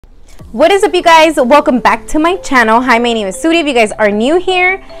What is up, you guys? Welcome back to my channel. Hi, my name is Sudi if you guys are new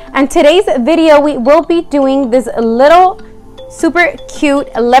here, and today's video we will be doing this little super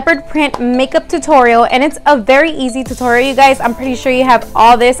cute leopard print makeup tutorial, and it's a very easy tutorial, you guys. I'm pretty sure you have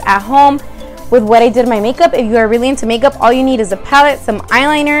all this at home with what I did my makeup. If you are really into makeup, all you need is a palette, some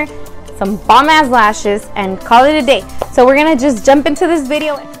eyeliner, some bomb ass lashes, and call it a day. So we're gonna just jump into this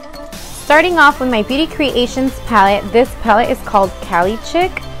video. Starting off with my Beauty Creations palette. This palette is called Cali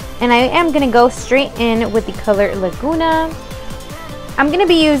Chick, and I am gonna go straight in with the color Laguna. I'm gonna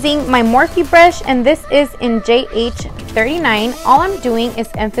be using my Morphe brush, and this is in JH39. All I'm doing is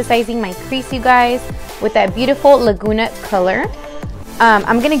emphasizing my crease, you guys, with that beautiful Laguna color.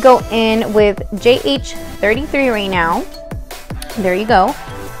 I'm gonna go in with JH33 right now. There you go.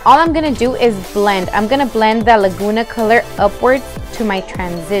 All I'm gonna do is blend. I'm gonna blend that Laguna color upwards to my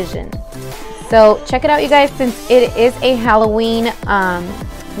transition. So check it out, you guys. Since it is a Halloween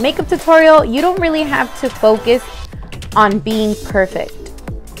makeup tutorial, you don't really have to focus on being perfect.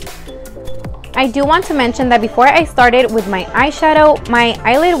 I do want to mention that before I started with my eyeshadow, my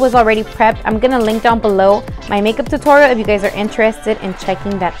eyelid was already prepped. I'm gonna link down below my makeup tutorial if you guys are interested in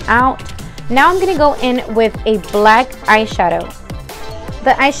checking that out. Now I'm gonna go in with a black eyeshadow.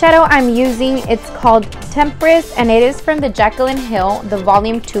 The eyeshadow I'm using, it's called Temperance, and it is from the Jaclyn Hill, the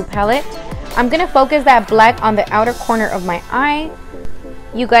Volume 2 palette. I'm gonna focus that black on the outer corner of my eye.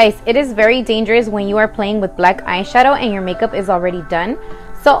 You guys, it is very dangerous when you are playing with black eyeshadow and your makeup is already done.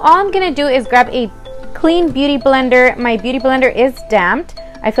 So all I'm gonna do is grab a clean beauty blender. My beauty blender is damped.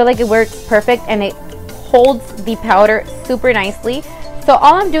 I feel like it works perfect and it holds the powder super nicely. So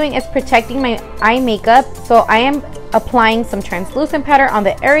all I'm doing is protecting my eye makeup. So I am applying some translucent powder on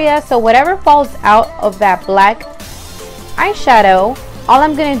the area. So whatever falls out of that black eyeshadow, all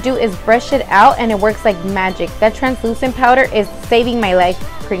I'm gonna do is brush it out, and it works like magic. That translucent powder is saving my life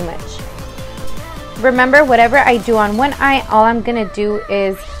pretty much. Remember, whatever I do on one eye, all I'm gonna do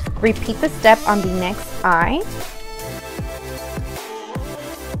is repeat the step on the next eye.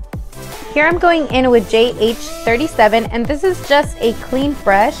 Here I'm going in with JH37, and this is just a clean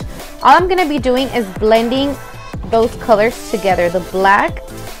brush. All I'm gonna be doing is blending those colors together, the black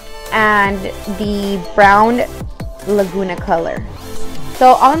and the brown Laguna color.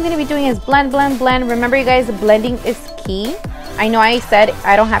 So all I'm going to be doing is blend, blend, blend. Remember, you guys, blending is key. I know I said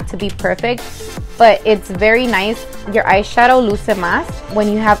I don't have to be perfect, but it's very nice. Your eyeshadow luce más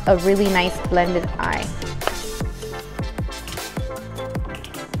when you have a really nice blended eye.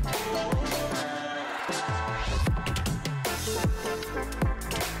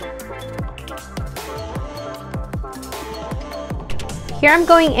 Here I'm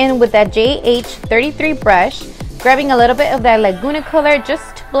going in with that JH33 brush, grabbing a little bit of that Laguna color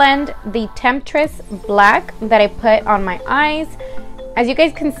just to blend the Temptress black that I put on my eyes. As you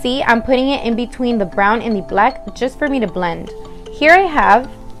guys can see, I'm putting it in between the brown and the black just for me to blend. Here I have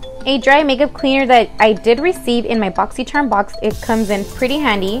a dry makeup cleaner that I did receive in my BoxyCharm box. It comes in pretty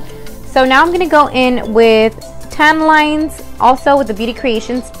handy. So now I'm going to go in with tan lines, also with the Beauty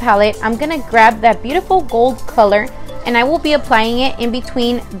Creations palette. I'm going to grab that beautiful gold color, and I will be applying it in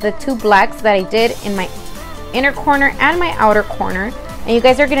between the two blacks that I did in my inner corner and my outer corner, and you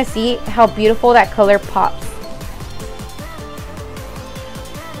guys are gonna see how beautiful that color pops.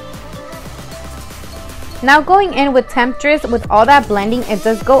 Now going in with Temptress, with all that blending, it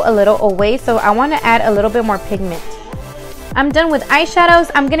does go a little away, so I want to add a little bit more pigment. I'm done with eyeshadows.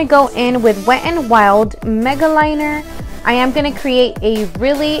 I'm gonna go in with Wet n Wild Mega Liner. I am gonna create a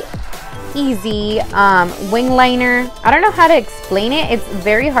really easy wing liner. I don't know how to explain it. It's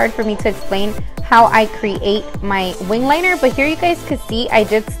very hard for me to explain how I create my wing liner, but here you guys can see I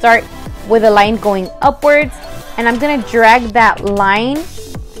did start with a line going upwards, and I'm gonna drag that line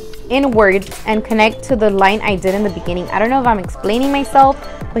inwards and connect to the line I did in the beginning. I don't know if I'm explaining myself,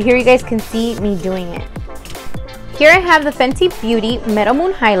 but here you guys can see me doing it. Here I have the Fenty Beauty Metal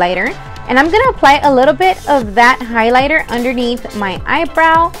Moon highlighter, and I'm gonna apply a little bit of that highlighter underneath my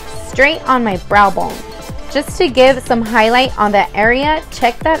eyebrow, straight on my brow bone, just to give some highlight on that area.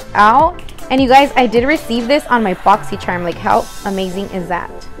 Check that out. And you guys, I did receive this on my BoxyCharm. Like, how amazing is that?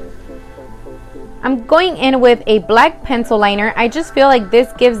 I'm going in with a black pencil liner. I just feel like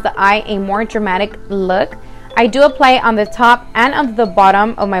this gives the eye a more dramatic look. I do apply it on the top and on the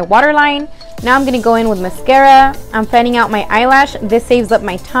bottom of my waterline. Now I'm going to go in with mascara. I'm fanning out my eyelash. This saves up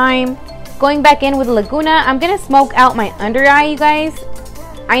my time. Going back in with Laguna, I'm going to smoke out my under eye, you guys.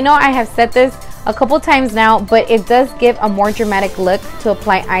 I know I have said this a couple times now, but it does give a more dramatic look to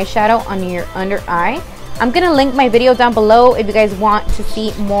apply eyeshadow on your under eye. I'm gonna link my video down below if you guys want to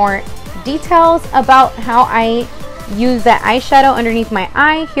see more details about how I use that eyeshadow underneath my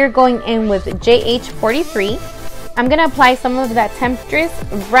eye. Here going in with JH43. I'm gonna apply some of that temptress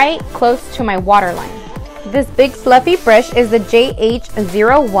right close to my waterline. This big fluffy brush is the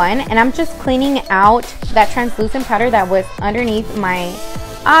JH01, and I'm just cleaning out that translucent powder that was underneath my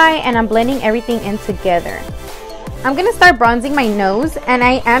eye, and I'm blending everything in together. I'm gonna start bronzing my nose, and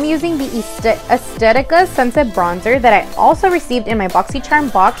I am using the Aesthetica Sunset Bronzer that I also received in my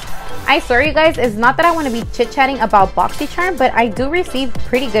BoxyCharm box. I swear you guys, it's not that I want to be chit-chatting about BoxyCharm, but I do receive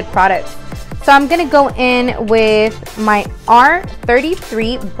pretty good products. So I'm gonna go in with my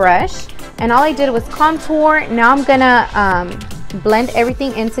R33 brush, and all I did was contour. Now I'm gonna blend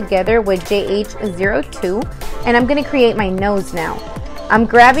everything in together with JH02, and I'm gonna create my nose now. I'm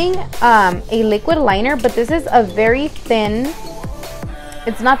grabbing a liquid liner, but this is a very thin,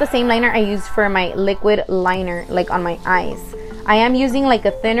 it's not the same liner I used for my liquid liner like on my eyes. I am using like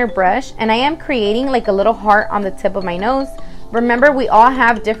a thinner brush, and I am creating like a little heart on the tip of my nose. Remember, we all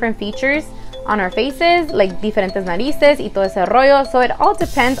have different features on our faces, like diferentes narices y todo ese rollo, so it all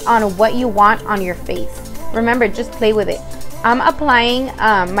depends on what you want on your face. Remember, just play with it. I'm applying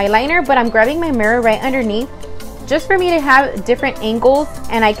my liner, but I'm grabbing my mirror right underneath, just for me to have different angles,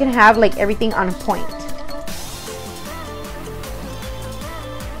 and I can have like everything on point.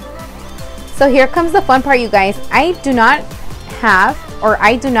 So here comes the fun part, you guys. I do not have, or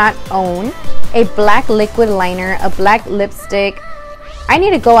I do not own, a black liquid liner, a black lipstick. I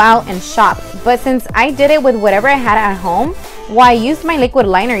need to go out and shop, but since I did it with whatever I had at home, well, I used my liquid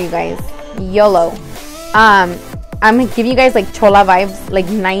liner, you guys. YOLO. I'm gonna give you guys like chola vibes, like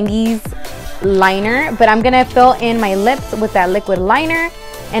 90s liner, but I'm gonna fill in my lips with that liquid liner,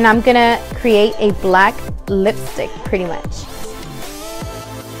 and I'm gonna create a black lipstick pretty much.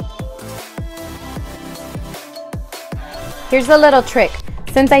 Here's a little trick.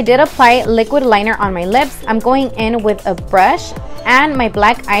 Since I did apply liquid liner on my lips, I'm going in with a brush and my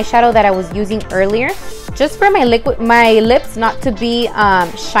black eyeshadow that I was using earlier, just for my lips not to be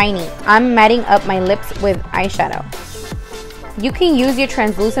shiny. I'm matting up my lips with eyeshadow. You can use your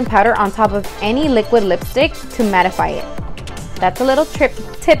translucent powder on top of any liquid lipstick to mattify it. That's a little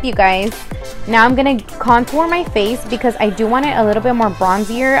tip, you guys. Now I'm gonna contour my face because I do want it a little bit more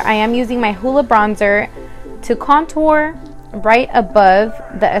bronzier. I am using my Hoola bronzer to contour right above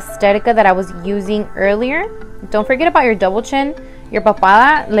the Aesthetica that I was using earlier. Don't forget about your double chin, your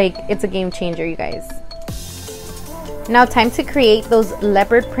papada, like it's a game changer, you guys. Now time to create those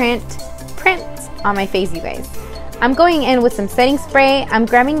leopard prints on my face, you guys. I'm going in with some setting spray. I'm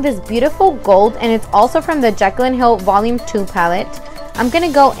grabbing this beautiful gold, and it's also from the Jaclyn Hill Volume 2 palette. I'm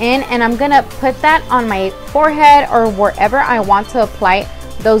gonna go in and I'm gonna put that on my forehead or wherever I want to apply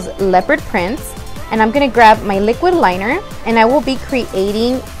those leopard prints. And I'm gonna grab my liquid liner, and I will be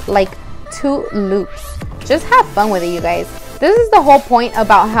creating like 2 loops. Just have fun with it, you guys. This is the whole point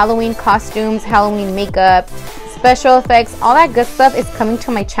about Halloween costumes, Halloween makeup, special effects, all that good stuff is coming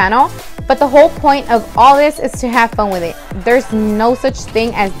to my channel. But the whole point of all this is to have fun with it. There's no such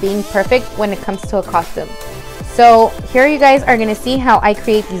thing as being perfect when it comes to a costume. So here you guys are gonna see how I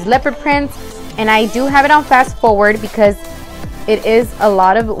create these leopard prints, and I do have it on fast forward because it is a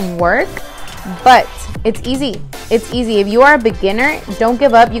lot of work, but it's easy. It's easy. If you are a beginner, don't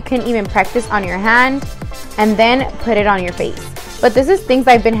give up. You can even practice on your hand and then put it on your face. But this is things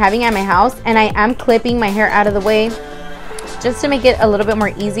I've been having at my house, and I am clipping my hair out of the way just to make it a little bit more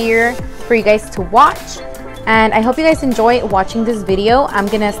easier for you guys to watch. And I hope you guys enjoy watching this video. I'm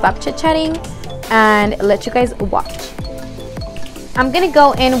gonna stop chit-chatting and let you guys watch. I'm gonna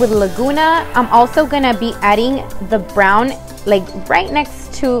go in with Laguna. I'm also gonna be adding the brown like right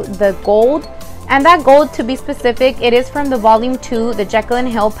next to the gold, and that gold, to be specific, it is from the Volume 2, the Jaclyn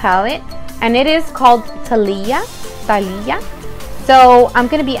Hill palette, and it is called Talia. So I'm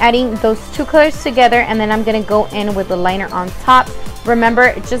gonna be adding those 2 colors together, and then I'm gonna go in with the liner on top.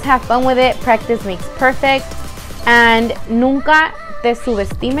 Remember, just have fun with it. Practice makes perfect, and nunca te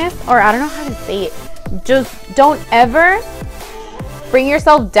subestimes, or I don't know how to say it. Just don't ever bring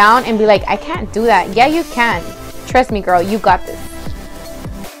yourself down and be like, I can't do that. Yeah, you can. Trust me, girl, you got this.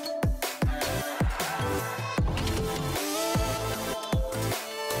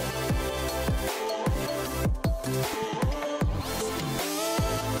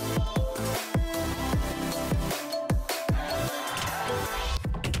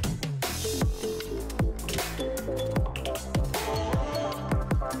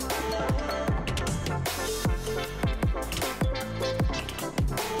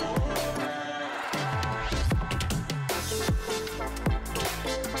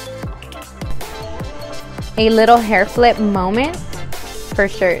 A little hair flip moment for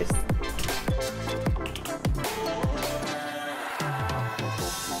sure.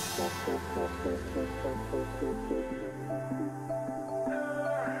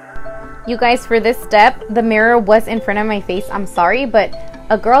 You guys, for this step, the mirror was in front of my face. I'm sorry, but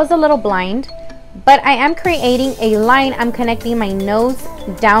a girl's a little blind. But I am creating a line. I'm connecting my nose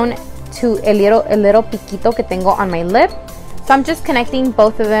down to a little piquito que tengo on my lip. So I'm just connecting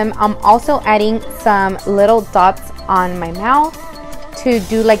both of them. I'm also adding some little dots on my mouth to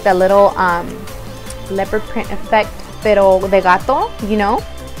do like the little leopard print effect, pero de gato, you know.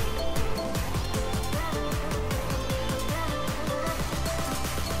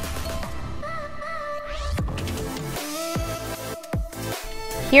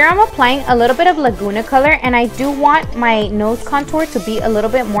 Here I'm applying a little bit of Laguna color, and I do want my nose contour to be a little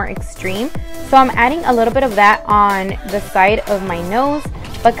bit more extreme. So I'm adding a little bit of that on the side of my nose,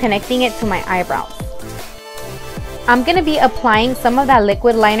 but connecting it to my eyebrows. I'm going to be applying some of that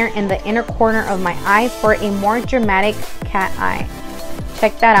liquid liner in the inner corner of my eye for a more dramatic cat eye.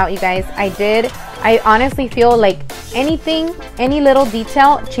 Check that out, you guys. I honestly feel like any little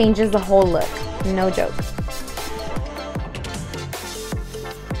detail changes the whole look. No joke.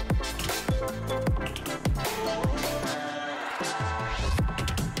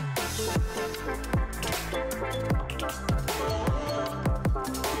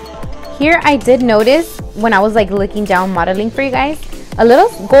 Here I did notice when I was like looking down modeling for you guys, a little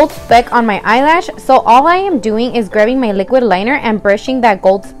gold speck on my eyelash. So all I am doing is grabbing my liquid liner and brushing that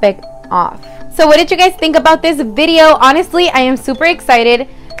gold speck off. So what did you guys think about this video? Honestly, I am super excited.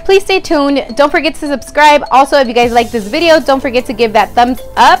 Please stay tuned. Don't forget to subscribe. Also, if you guys like this video, don't forget to give that thumbs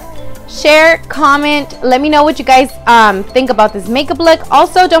up, share, comment. Let me know what you guys think about this makeup look.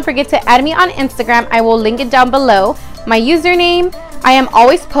 Also, don't forget to add me on Instagram. I will link it down below. My username. I am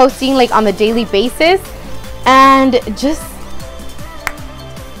always posting like on the daily basis, and just